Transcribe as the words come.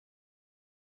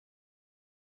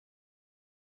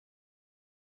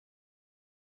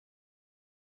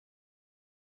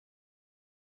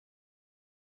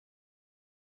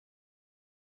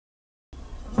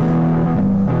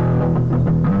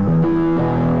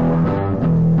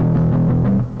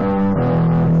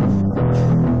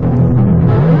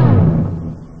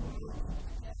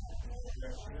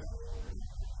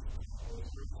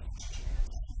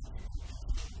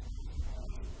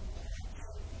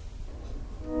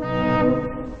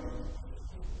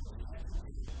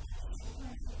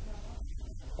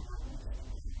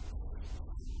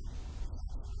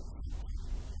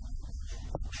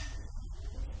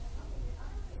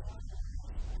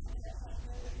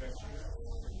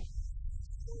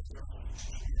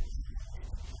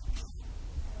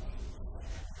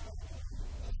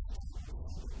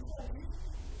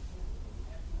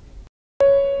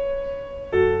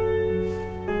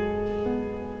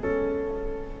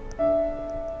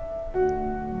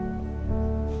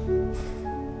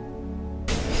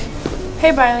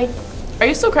Hey Biley, are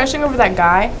you still crushing over that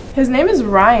guy? His name is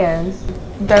Ryan.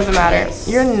 Doesn't matter.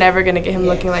 You're never gonna get him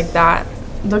looking like that.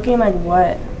 Looking like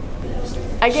what?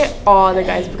 I get all the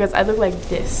guys because I look like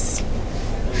this.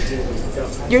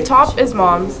 Your top is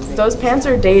mom's, those pants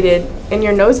are dated, and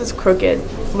your nose is crooked.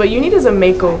 What you need is a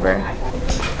makeover.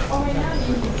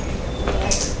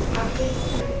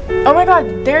 Oh my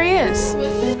god, there he is!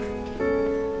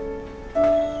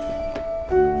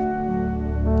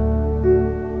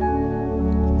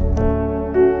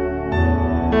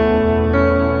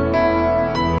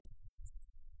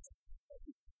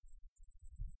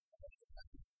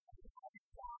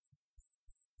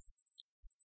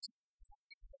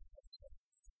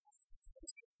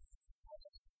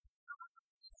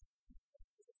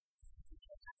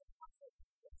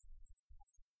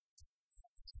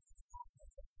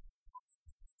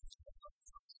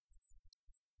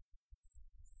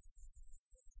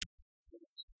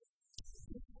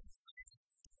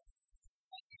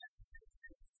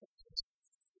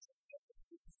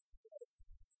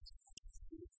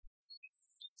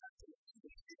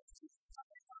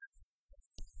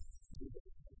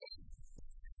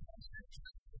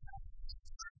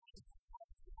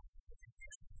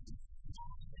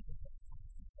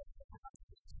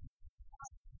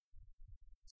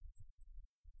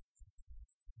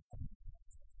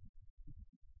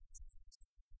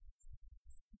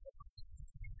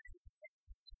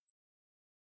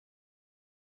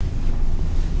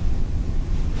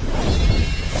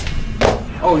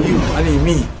 Oh, you. I mean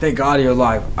me. Thank God you're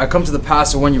alive. I come to the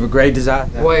past to warn you of a great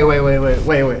disaster. Wait.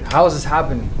 How is this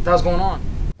happening? What the hell's going on?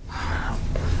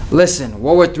 Listen,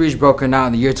 World War III is broken out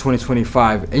in the year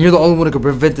 2025, and you're the only one who can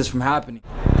prevent this from happening.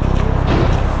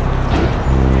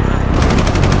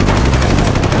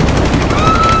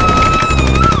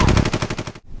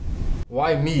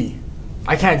 Why me?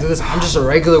 I can't do this. I'm just a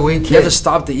regular weak kid. You have to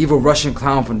stop the evil Russian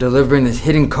clown from delivering this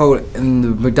hidden code in the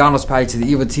McDonald's patty to the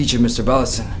evil teacher, Mr.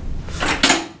 Bellison.